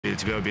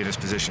to be able to be in this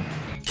position.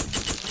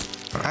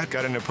 I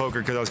got into poker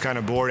because I was kind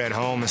of bored at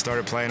home and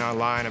started playing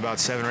online about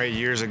 7 or 8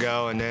 years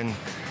ago, and then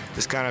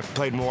just kind of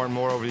played more and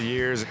more over the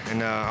years.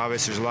 And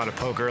obviously there's a lot of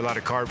poker, a lot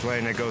of card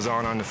playing that goes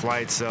on the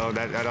flight, so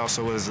that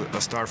also was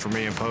a start for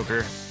me in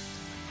poker.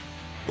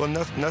 Well,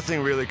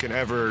 nothing really can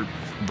ever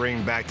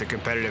bring back the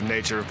competitive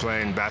nature of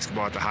playing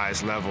basketball at the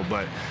highest level,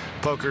 but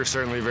poker is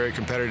certainly a very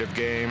competitive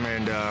game,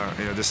 and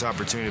you know, this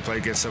opportunity to play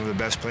against some of the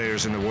best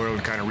players in the world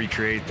and kind of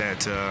recreate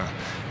that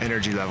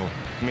energy level.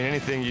 I mean,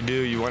 anything you do,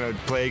 you want to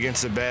play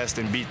against the best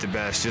and beat the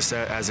best, just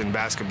as in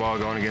basketball,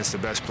 going against the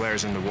best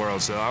players in the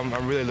world. So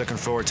I'm really looking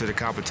forward to the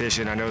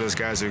competition. I know those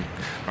guys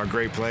are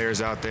great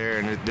players out there,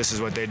 and this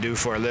is what they do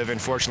for a living.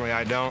 Fortunately,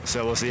 I don't,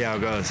 so we'll see how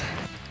it goes.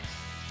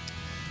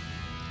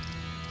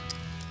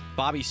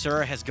 Bobby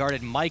Sura has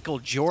guarded Michael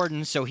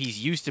Jordan, so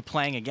he's used to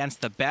playing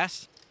against the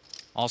best.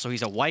 Also,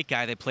 he's a white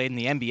guy that played in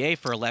the NBA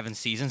for 11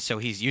 seasons, so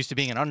he's used to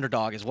being an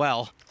underdog as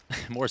well.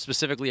 More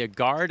specifically, a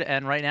guard,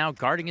 and right now,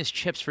 guarding his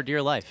chips for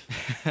dear life.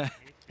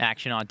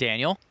 Action on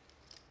Daniel.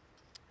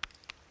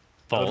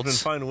 It would have been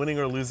Folds. fine winning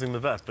or losing the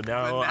bet, but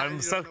now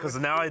I'm stuck because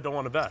now I don't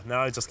want to bet.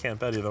 Now I just can't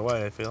bet either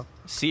way, I feel.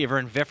 Seiver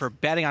and Viffer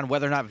betting on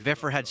whether or not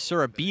Viffer had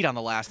Sura beat on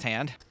the last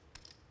hand.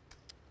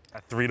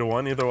 At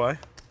 3-1 either way.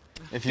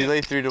 If you lay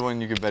 3-1,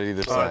 you could bet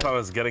either I side. thought I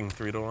was getting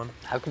 3-1.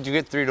 How could you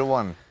get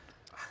 3-1?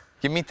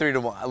 Give me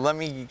 3-1. Let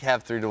me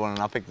have 3-1, and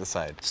I'll pick the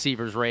side.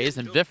 Seiver's raised,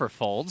 and Viffer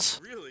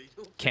folds.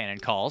 Cannon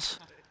calls.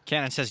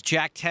 Cannon says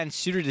Jack 10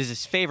 suited is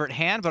his favorite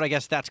hand, but I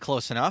guess that's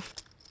close enough.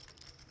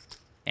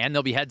 And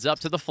they'll be heads up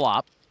to the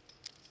flop.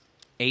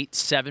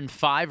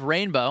 8-7-5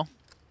 rainbow.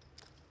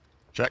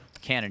 Check.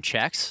 Cannon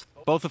checks.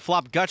 Both have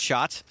flopped gut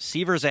shots.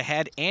 Seiver's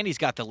ahead, and he's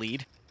got the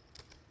lead.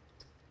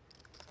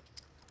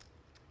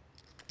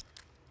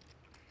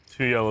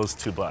 2 yellows,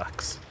 2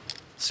 blacks.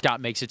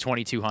 Scott makes it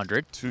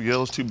 2,200. 2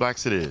 yellows, 2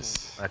 blacks it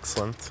is.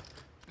 Excellent.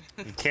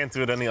 You can't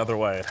do it any other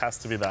way. It has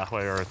to be that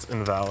way or it's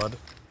invalid.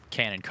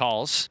 Cannon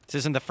calls. This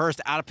isn't the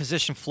first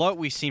out-of-position float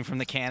we've seen from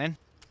the Cannon.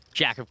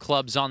 Jack of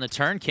clubs on the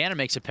turn. Cannon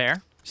makes a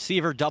pair.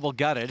 Seiver double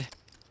gutted.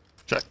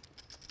 Check.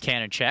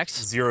 Cannon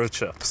checks. 0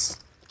 chips.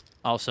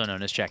 Also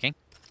known as checking.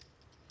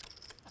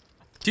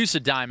 Deuce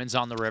of diamonds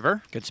on the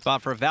river. Good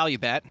spot for a value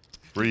bet.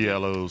 3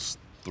 yellows,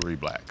 3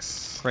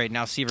 blacks. Great,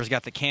 now Seiver's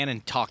got the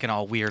Cannon talking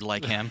all weird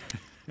like him.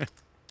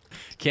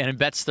 Cannon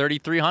bets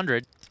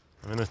 3,300.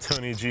 I'm in a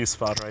Tony G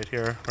spot right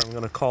here. I'm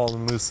going to call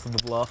and lose to the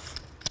bluff.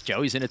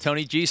 Joey's in a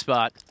Tony G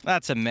spot.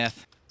 That's a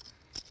myth.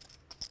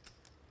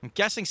 I'm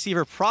guessing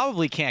Seiver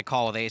probably can't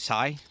call with ace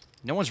high.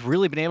 No one's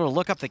really been able to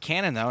look up the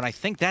Cannon, though, and I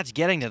think that's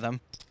getting to them.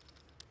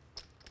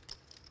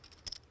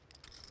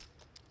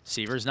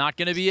 Seiver's not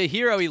going to be a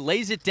hero. He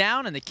lays it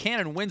down, and the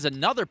Cannon wins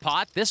another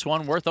pot, this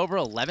one worth over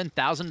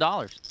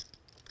 $11,000.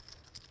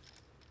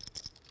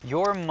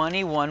 Your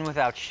money won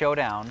without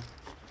showdown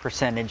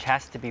percentage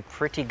has to be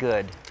pretty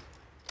good.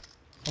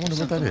 I wonder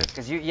what that is.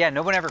 Because yeah,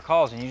 no one ever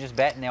calls, and you just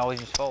bet, and they always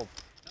just fold.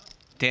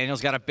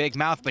 Daniel's got a big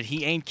mouth, but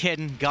he ain't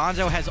kidding.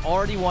 Gonzo has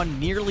already won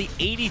nearly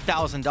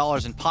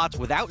 $80,000 in pots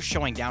without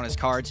showing down his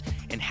cards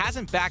and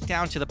hasn't backed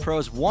down to the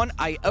pros 1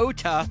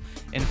 iota.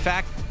 In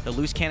fact, the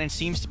loose Cannon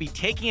seems to be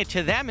taking it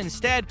to them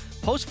instead,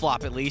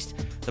 post-flop at least.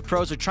 The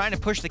pros are trying to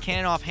push the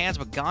Cannon off hands,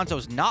 but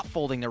Gonzo's not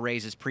folding the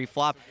raises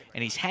pre-flop,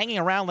 and he's hanging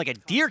around like a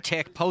deer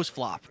tick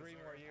post-flop.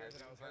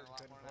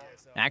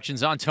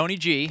 Action's on Tony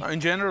G. In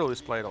general,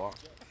 it's played a lot.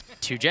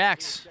 2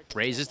 jacks.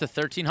 Raises to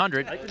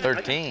 1,300.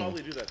 13.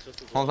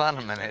 Hold on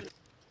a minute.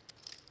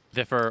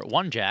 Viffer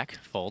 1 jack.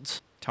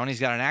 Folds. Tony's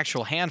got an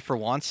actual hand for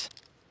once.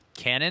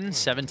 Cannon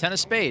 7-10 of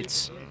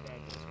spades.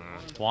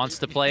 Wants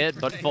to play it,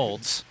 but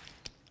folds.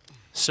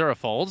 Sura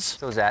folds.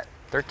 So is that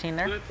 13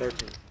 there?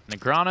 13.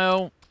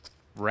 Negreanu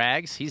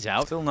rags. He's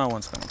out. Still no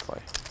one's going to play.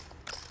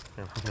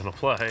 Yeah, I'm going to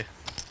play.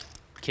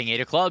 King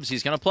 8 of clubs.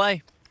 He's going to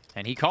play.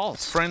 And he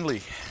calls.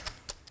 Friendly.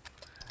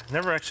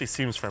 Never actually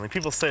seems friendly.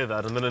 People say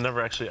that, and then it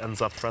never actually ends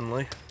up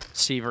friendly.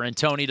 Seiver and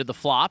Tony to the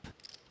flop.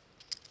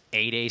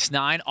 8 ace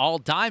 9, all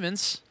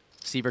diamonds.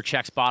 Seiver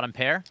checks bottom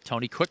pair.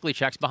 Tony quickly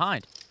checks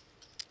behind.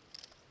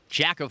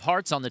 Jack of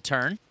hearts on the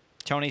turn.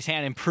 Tony's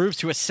hand improves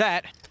to a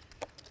set.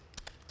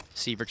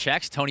 Seiver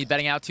checks. Tony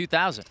betting out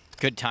 2,000.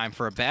 Good time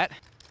for a bet.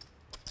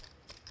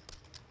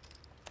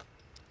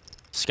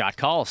 Scott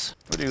calls.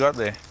 What do you got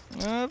there?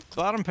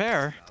 Bottom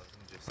pair.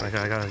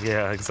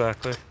 Yeah,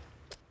 exactly.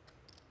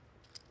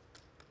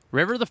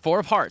 River the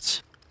 4 of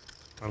hearts.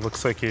 It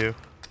looks like you.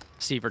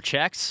 Seiver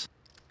checks.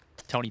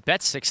 Tony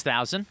bets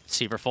 6,000.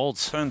 Seiver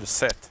folds. Turn the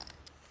set.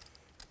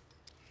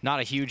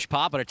 Not a huge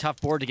pot, but a tough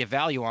board to get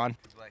value on.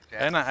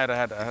 And I had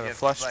a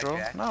flush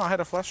draw. No, I had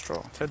a flush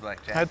draw. I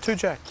had 2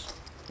 jacks.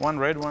 1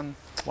 red, one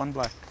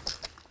black.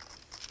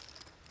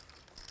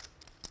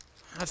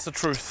 That's the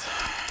truth.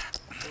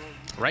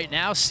 Right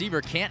now,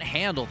 Seiver can't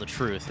handle the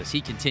truth as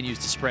he continues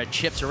to spread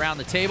chips around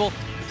the table.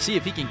 See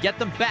if he can get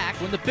them back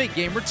when the big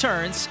game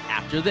returns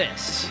after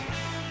this.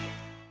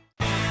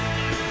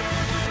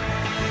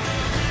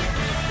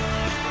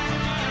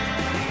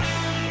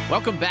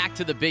 Welcome back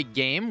to the big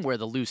game, where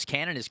the loose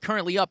Cannon is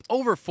currently up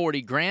over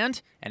 40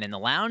 grand and in the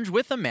lounge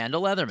with Amanda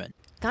Leatherman.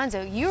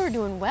 Gonzo, you were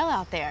doing well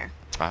out there.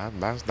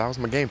 That was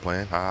my game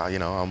plan. You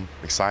know, I'm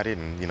excited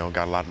and, you know,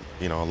 got a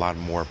lot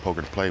more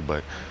poker to play,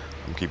 but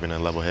I'm keeping a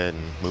level head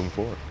and moving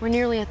forward. We're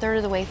nearly a third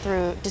of the way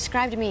through.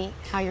 Describe to me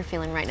how you're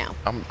feeling right now.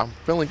 I'm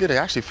feeling good. It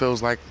actually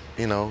feels like,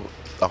 you know,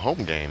 a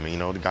home game. You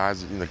know, the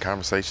guys, the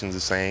conversation's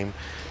the same,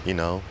 you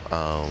know,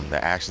 the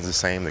action's the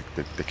same,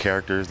 the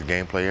characters, the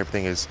gameplay,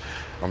 everything is,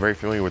 I'm very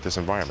familiar with this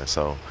environment.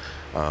 So,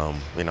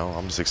 you know,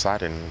 I'm just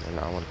excited and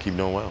I want to keep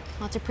doing well.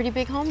 Well, it's a pretty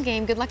big home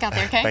game. Good luck out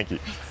there, okay? Thank you.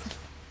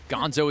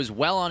 Gonzo is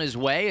well on his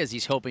way as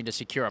he's hoping to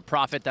secure a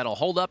profit that'll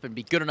hold up and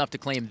be good enough to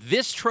claim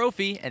this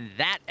trophy and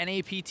that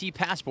NAPT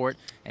passport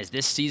as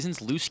this season's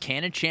Loose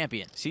Cannon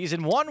champion.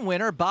 Season 1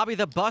 winner Bobby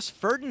the Bus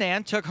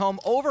Ferdinand took home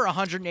over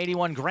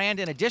 181 grand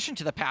in addition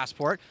to the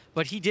passport,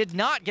 but he did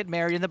not get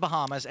married in the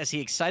Bahamas as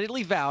he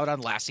excitedly vowed on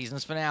last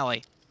season's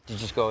finale. Did you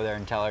just go over there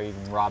and tell her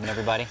you've been robbing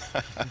everybody?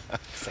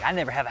 It's like, I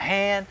never have a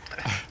hand.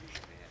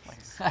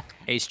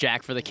 Ace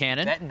Jack for the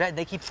Cannon. Bet and bet,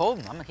 they keep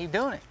folding. I'm gonna keep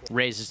doing it.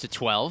 Raises to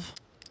 12.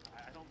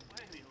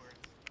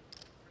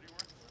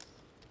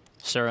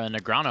 Sura and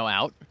Negreanu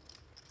out.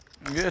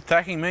 You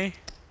attacking me?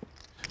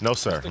 No,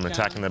 sir. I'm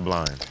attacking the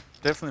blind.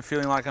 Definitely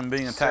feeling like I'm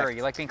being attacked. Sir,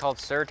 you like being called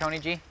Sir, Tony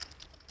G?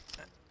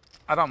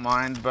 I don't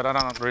mind, but I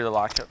don't really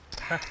like it.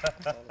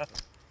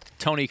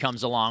 Tony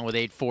comes along with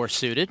 8-4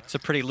 suited. It's a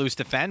pretty loose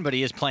defend, but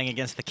he is playing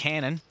against the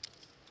Cannon.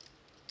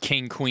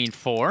 King, Queen,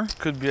 4.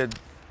 Could be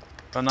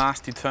a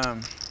nasty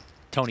term.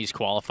 Tony's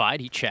qualified.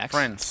 He checks.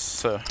 Friends,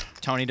 sir.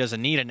 Tony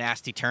doesn't need a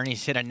nasty turn.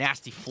 He's hit a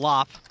nasty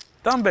flop.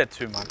 Don't bet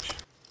too much.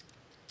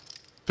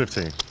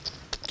 15.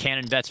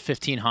 Cannon bets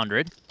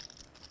 1,500.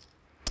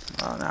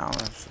 Oh, no,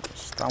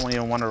 I don't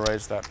even want to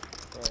raise that.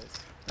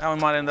 Now we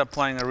might end up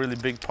playing a really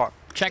big pot.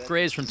 Check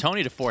raise from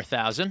Tony to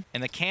 4,000.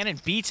 And the Cannon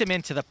beats him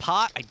into the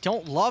pot. I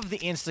don't love the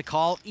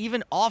insta-call.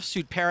 Even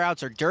offsuit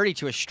pairouts are dirty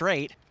to a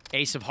straight.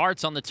 Ace of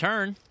hearts on the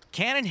turn.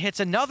 Cannon hits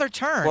another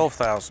turn.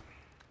 12,000.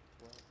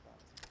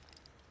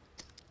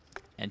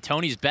 And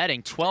Tony's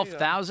betting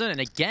 12,000, and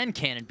again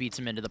Cannon beats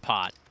him into the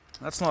pot.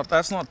 That's not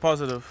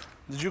positive.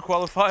 Did you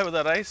qualify with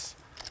that ace?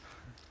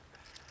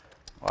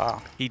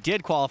 Wow. He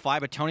did qualify,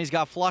 but Tony's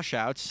got flush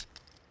outs.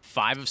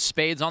 5 of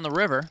spades on the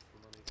river.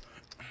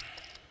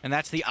 And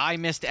that's the I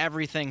missed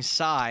everything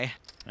sigh.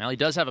 Well, he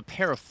does have a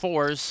pair of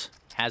 4s.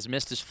 Has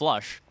missed his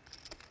flush.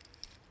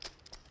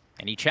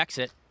 And he checks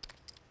it.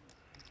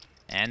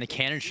 And the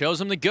Cannon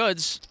shows him the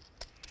goods.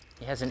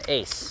 He has an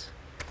ace,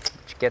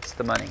 which gets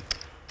the money.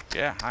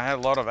 Yeah, I had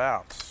a lot of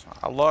outs.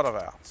 A lot of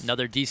outs.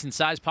 Another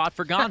decent-sized pot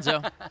for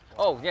Gonzo.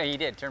 Oh, yeah, he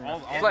did. Turn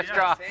flush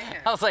draw.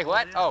 I was like,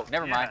 what? Oh,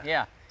 never mind.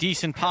 Yeah.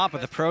 Decent pot,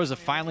 but the pros have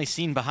finally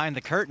seen behind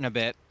the curtain a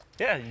bit.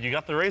 Yeah, you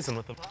got the raisin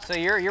with them. So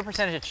your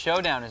percentage at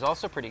showdown is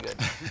also pretty good.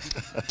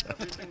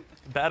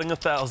 Batting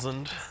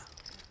 1,000.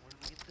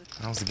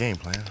 That was the game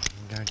plan.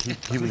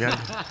 We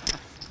gotta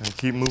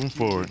keep moving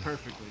forward.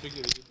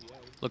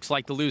 Looks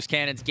like the Loose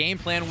Cannon's game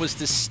plan was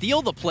to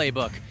steal the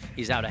playbook.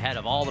 He's out ahead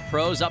of all the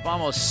pros, up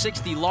almost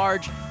 60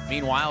 large.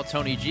 Meanwhile,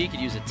 Tony G could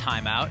use a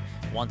timeout.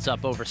 Once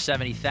up over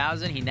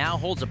 70,000, he now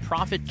holds a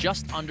profit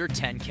just under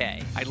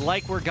 10K. I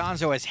like where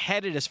Gonzo is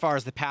headed as far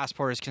as the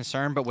passport is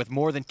concerned, but with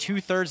more than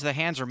 2/3 of the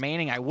hands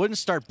remaining, I wouldn't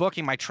start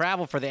booking my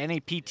travel for the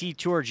NAPT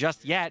Tour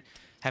just yet.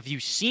 Have you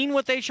seen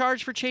what they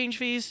charge for change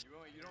fees?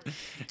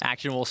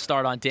 Action will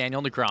start on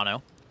Daniel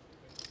Negreanu.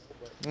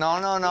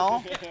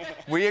 No.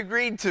 We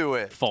agreed to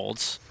it.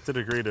 Folds. Did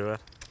agree to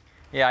it.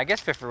 Yeah, I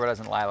guess Viffer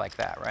doesn't lie like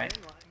that, right?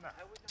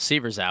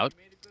 Seiver's out.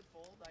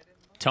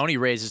 Tony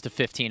raises to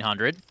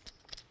 1,500.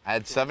 I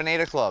had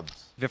 7-8 of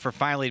clubs. Viffer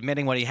finally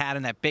admitting what he had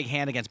in that big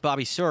hand against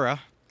Bobby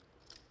Sura.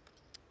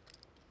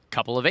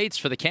 Couple of 8s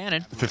for the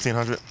Cannon.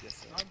 1,500.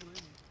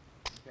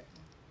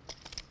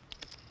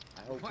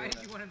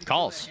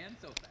 Calls.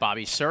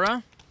 Bobby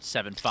Sura,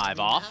 7-5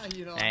 off,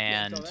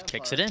 and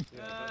kicks it in.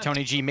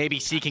 Tony G may be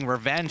seeking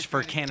revenge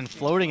for Cannon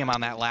floating him on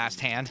that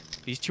last hand.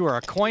 These two are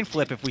a coin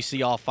flip if we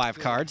see all 5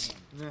 cards.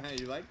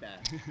 You like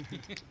that?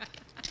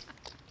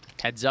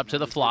 Heads up to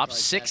the flop,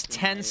 6,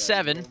 10,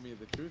 7.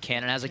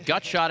 Cannon has a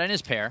gut shot in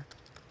his pair,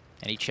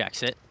 and he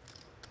checks it.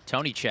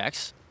 Tony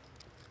checks.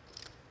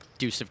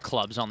 Deuce of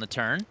clubs on the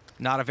turn.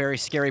 Not a very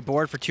scary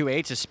board for 2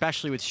 8s,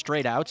 especially with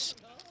straight outs.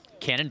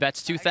 Cannon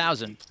bets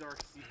 2,000,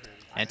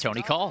 and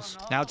Tony calls.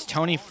 Now it's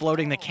Tony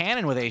floating the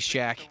Cannon with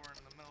ace-jack.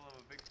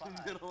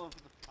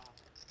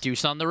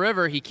 Deuce on the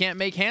river. He can't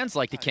make hands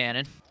like the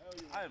Cannon.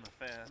 I am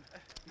a fan.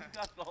 You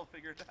got it all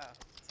figured out.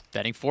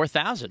 Betting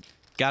 4,000.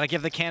 Got to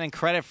give the Cannon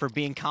credit for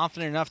being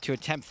confident enough to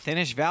attempt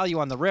thinnish value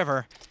on the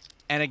river.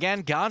 And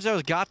again,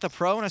 Gonzo's got the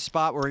pro in a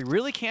spot where he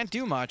really can't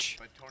do much.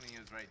 But Tony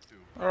is right, too.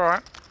 All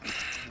right.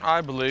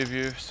 I believe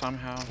you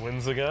somehow.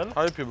 Wins again.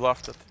 I hope you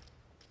bluffed it.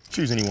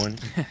 Choose anyone.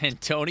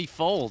 And Tony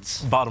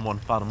folds. Bottom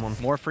one, bottom one.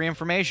 More free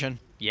information.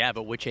 Yeah,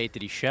 but which 8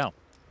 did he show?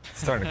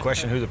 Starting to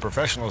question who the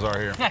professionals are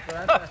here.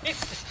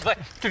 But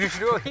you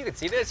can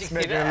see this, you can see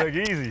Making it that.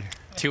 look easy.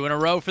 2 in a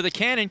row for the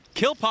Cannon.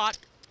 Kill pot.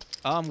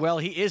 Well,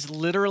 he is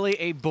literally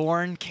a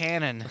born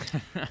Cannon.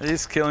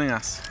 He's killing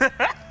us.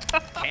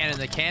 Cannon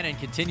the Cannon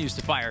continues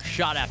to fire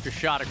shot after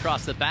shot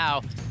across the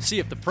bow. See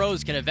if the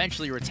pros can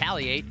eventually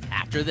retaliate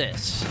after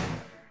this.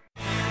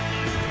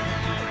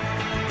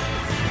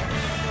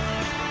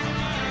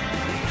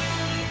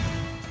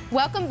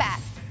 Welcome back.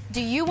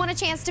 Do you want a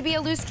chance to be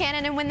a loose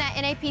cannon and win that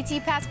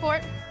NAPT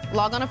passport?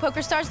 Log on to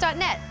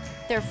PokerStars.net.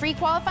 There are free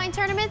qualifying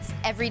tournaments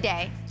every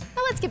day.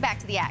 Now let's get back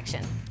to the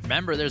action.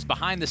 Remember, there's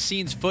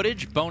behind-the-scenes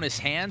footage, bonus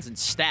hands, and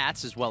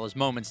stats, as well as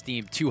moments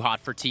deemed too hot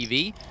for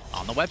TV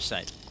on the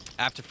website.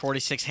 After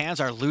 46 hands,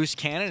 our loose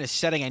cannon is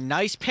setting a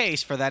nice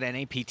pace for that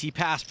NAPT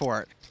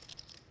passport.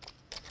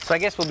 So I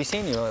guess we'll be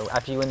seeing you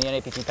after you win the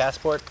NAPT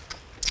passport.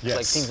 Yes.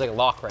 Like, seems like a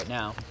lock right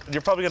now.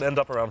 You're probably going to end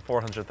up around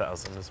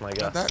 400,000 is my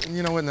guess. That,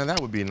 you know what? Now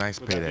that would be a nice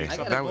payday.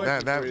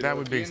 That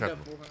would be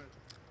acceptable.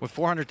 With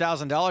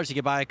 $400,000, you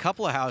could buy a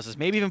couple of houses,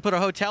 maybe even put a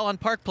hotel on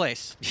Park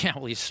Place. Yeah,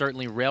 well, he's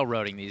certainly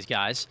railroading these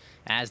guys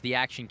as the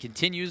action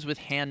continues with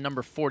hand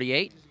number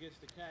 48,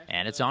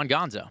 and it's on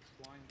Gonzo.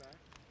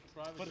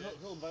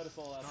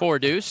 4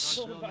 deuce.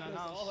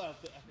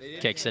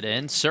 Kicks it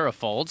in. Sura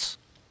folds.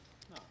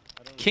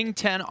 King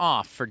 10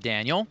 off for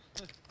Daniel.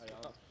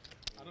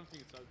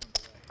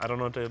 I don't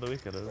know what day of the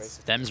week it is.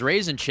 Them's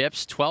raisin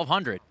chips,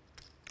 1,200.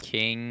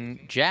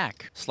 King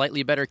Jack.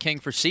 Slightly better king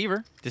for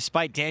Seiver.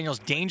 Despite Daniel's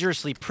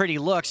dangerously pretty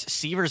looks,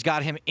 Seiver's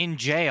got him in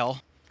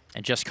jail.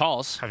 And just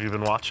calls. Have you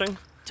been watching?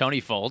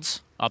 Tony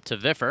folds. Up to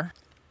Viffer.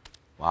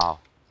 Wow.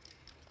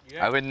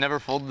 I would never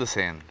fold this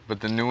hand, but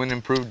the new and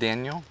improved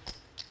Daniel.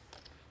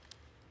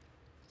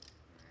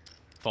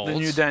 Folds. The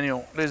new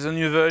Daniel. There's a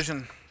new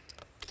version.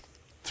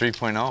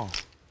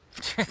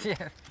 3.0.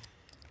 Yeah.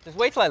 Just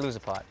wait till I lose a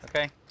pot,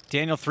 okay?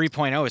 Daniel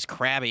 3.0 is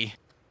crabby.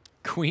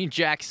 Queen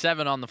Jack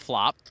 7 on the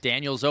flop.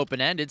 Daniel's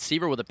open-ended.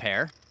 Seiver with a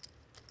pair.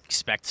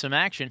 Expect some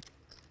action.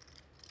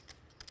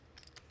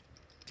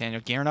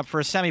 Daniel gearing up for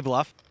a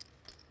semi-bluff.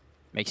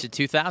 Makes it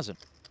 2,000.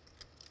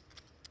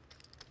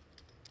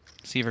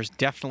 Seiver's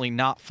definitely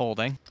not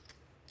folding.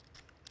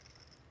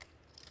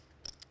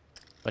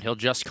 But he'll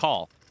just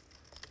call.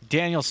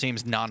 Daniel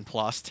seems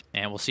nonplussed.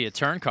 And we'll see a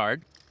turn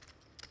card.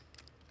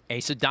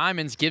 Ace of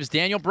diamonds gives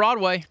Daniel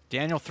Broadway.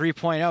 Daniel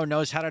 3.0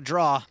 knows how to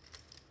draw.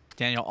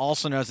 Daniel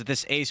also knows that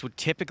this ace would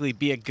typically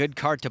be a good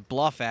card to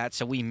bluff at,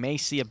 so we may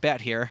see a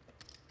bet here.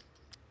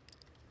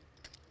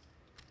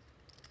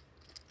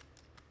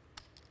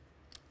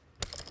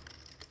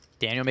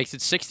 Daniel makes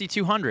it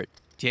 6,200.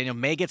 Daniel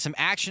may get some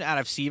action out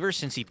of Seiver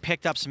since he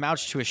picked up some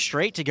outs to a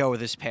straight to go with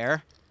his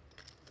pair.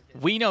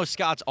 We know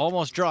Scott's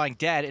almost drawing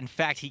dead. In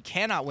fact, he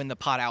cannot win the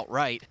pot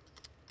outright.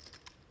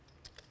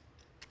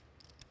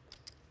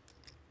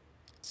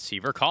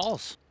 Seiver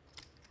calls.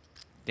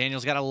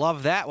 Daniel's got to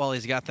love that while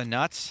he's got the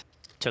nuts.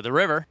 To the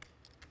river.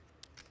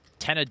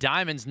 10 of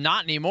diamonds,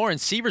 not anymore, and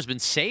Seiver's been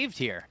saved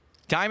here.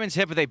 Diamonds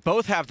hit, but they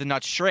both have the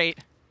nuts straight.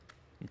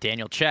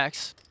 Daniel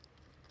checks.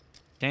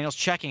 Daniel's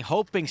checking,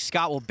 hoping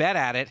Scott will bet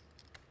at it.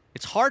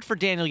 It's hard for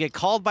Daniel to get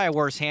called by a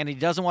worse hand. He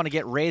doesn't want to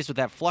get raised with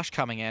that flush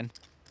coming in.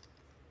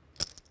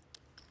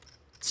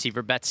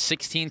 Seiver bets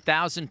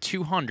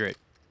 16,200.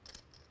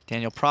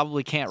 Daniel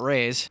probably can't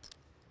raise.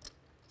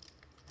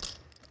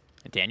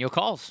 And Daniel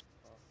calls.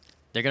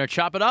 They're going to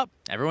chop it up.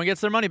 Everyone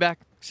gets their money back.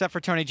 Except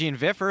for Tony G and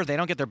Viffer. They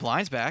don't get their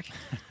blinds back.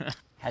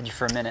 Had you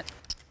for a minute.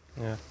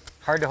 Yeah.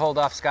 Hard to hold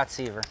off Scott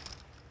Seiver.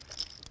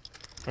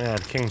 Yeah,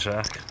 King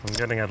Jack. I'm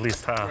getting at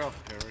least half.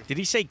 Did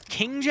he say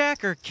King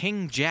Jack or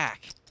King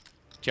Jack?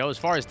 Joe, as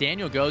far as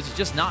Daniel goes, he's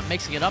just not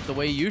mixing it up the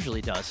way he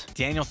usually does.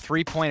 Daniel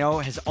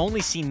 3.0 has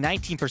only seen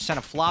 19%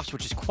 of flops,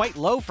 which is quite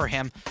low for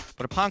him.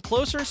 But upon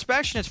closer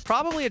inspection, it's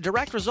probably a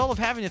direct result of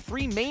having the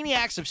 3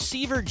 maniacs of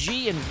Seiver,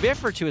 G, and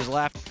Viffer to his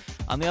left.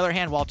 On the other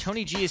hand, while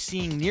Tony G is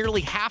seeing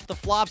nearly half the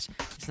flops,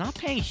 it's not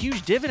paying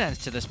huge dividends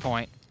to this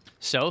point.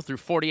 So, through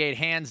 48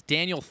 hands,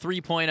 Daniel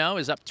 3.0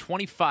 is up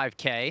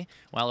 25K,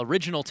 while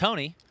original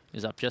Tony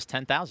is up just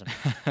 10,000.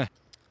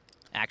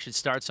 Action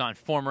starts on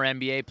former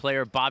NBA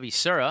player Bobby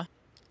Sura.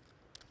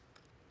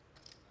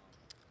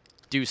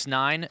 Deuce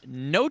 9,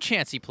 no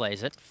chance he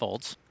plays it,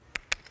 folds.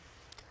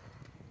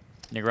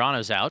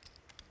 Negreanu's out.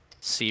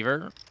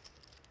 Seiver,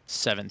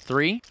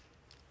 7-3,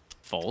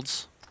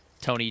 folds.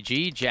 Tony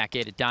G, Jack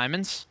 8 of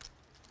diamonds,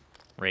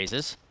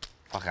 raises.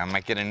 Fuck, I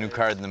might get a new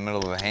card in the middle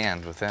of the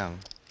hand with him.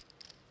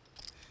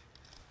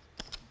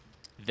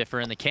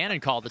 Viffer in the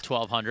cannon called the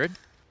 1,200.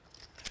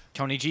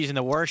 Tony G's in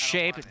the worst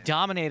shape,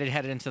 dominated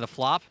headed into the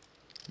flop.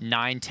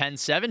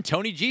 9-10-7,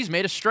 Tony G's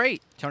made a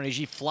straight. Tony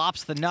G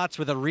flops the nuts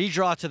with a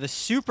redraw to the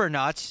super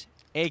nuts,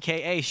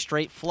 a.k.a.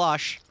 straight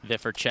flush.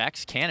 Viffer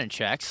checks, cannon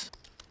checks.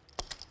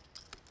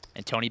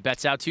 And Tony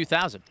bets out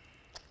 2,000.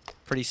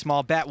 Pretty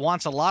small bet,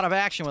 wants a lot of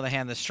action with a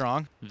hand this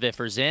strong.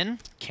 Viffer's in,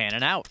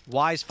 cannon out.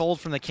 Wise fold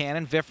from the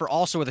cannon, Viffer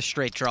also with a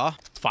straight draw.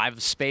 5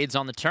 of spades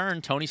on the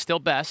turn, Tony still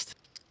best.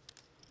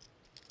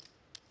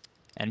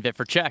 And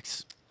Viffer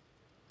checks.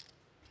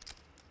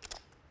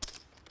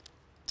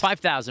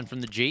 5,000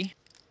 from the G.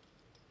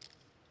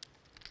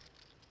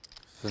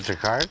 Is it your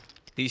card?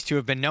 These two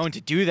have been known to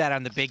do that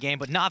on the big game,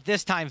 but not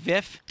this time,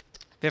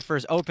 Viffer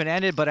is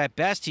open-ended, but at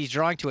best he's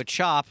drawing to a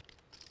chop.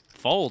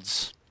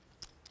 Folds.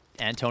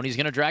 And Tony's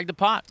going to drag the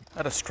pot. I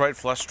had a straight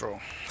flush draw.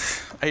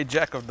 A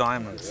jack of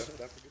diamonds.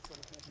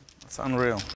 It's unreal.